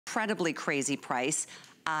incredibly crazy price.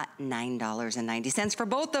 $9.90 for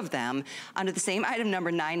both of them under the same item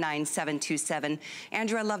number 99727.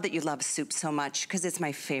 Andrew, I love that you love soup so much because it's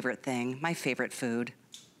my favorite thing, my favorite food.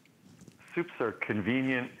 Soups are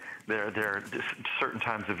convenient. They're certain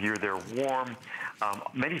times of year they're warm.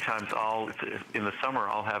 Many times in the summer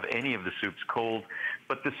I'll have any of the soups cold,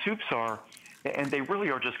 but the soups are, and they really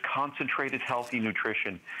are just concentrated healthy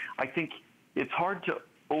nutrition. I think it's hard to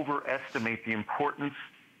overestimate the importance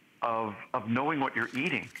of knowing what you're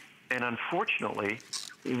eating. And unfortunately,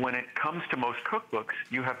 when it comes to most cookbooks,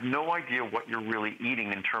 you have no idea what you're really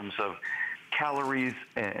eating in terms of calories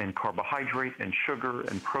and carbohydrate and sugar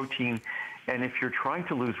and protein. And if you're trying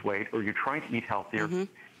to lose weight or you're trying to eat healthier,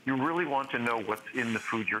 you really want to know what's in the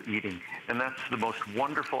food you're eating. And that's the most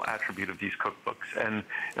wonderful attribute of these cookbooks. And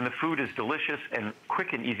the food is delicious and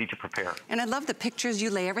quick and easy to prepare. And I love the pictures.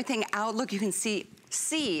 You lay everything out. Look, you can see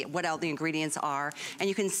what all the ingredients are. And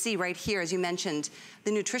you can see right here, as you mentioned,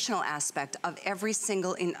 the nutritional aspect of every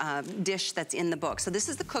single dish that's in the book. So this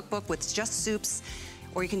is the cookbook with just soups,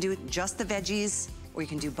 or you can do just the veggies, or you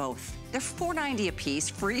can do both. They're $4.90 a piece,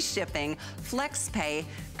 free shipping, flex pay,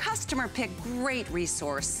 customer pick, great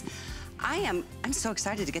resource. I'm so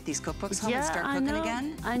excited to get these cookbooks home and start cooking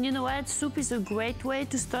again. And you know what? Soup is a great way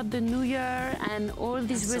to start the new year and all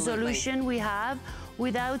this resolution we have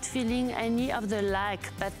without feeling any of the lack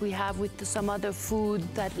that we have with some other food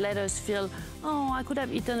that let us feel, oh, I could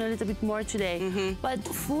have eaten a little bit more today. But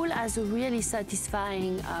full has a really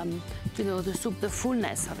satisfying, you know, the soup, the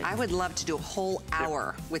fullness of it. I would love to do a whole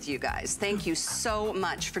hour with you guys. Thank you so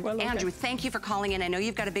much. Andrew, thank you for calling in. I know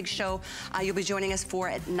you've got a big show you'll be joining us for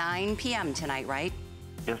at 9 p.m. tonight, right?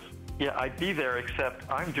 Yes. Yeah, I'd be there, except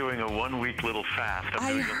I'm doing a 1-week little fast.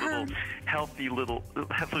 I'm doing a little healthy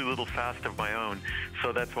little fast of my own,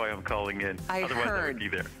 so that's why I'm calling in. Otherwise, I would be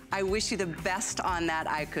there. I wish you the best on that.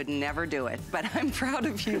 I could never do it, but I'm proud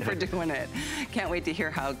of you for doing it. Can't wait to hear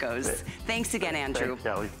how it goes. Thanks again, Andrew. Thanks,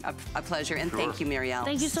 Kelly. A pleasure, and thank you, Muriel.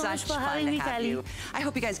 Thank you so much for having me, Kelly. I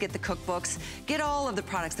hope you guys get the cookbooks. Get all of the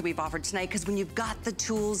products that we've offered tonight, because when you've got the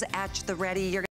tools at the ready, you're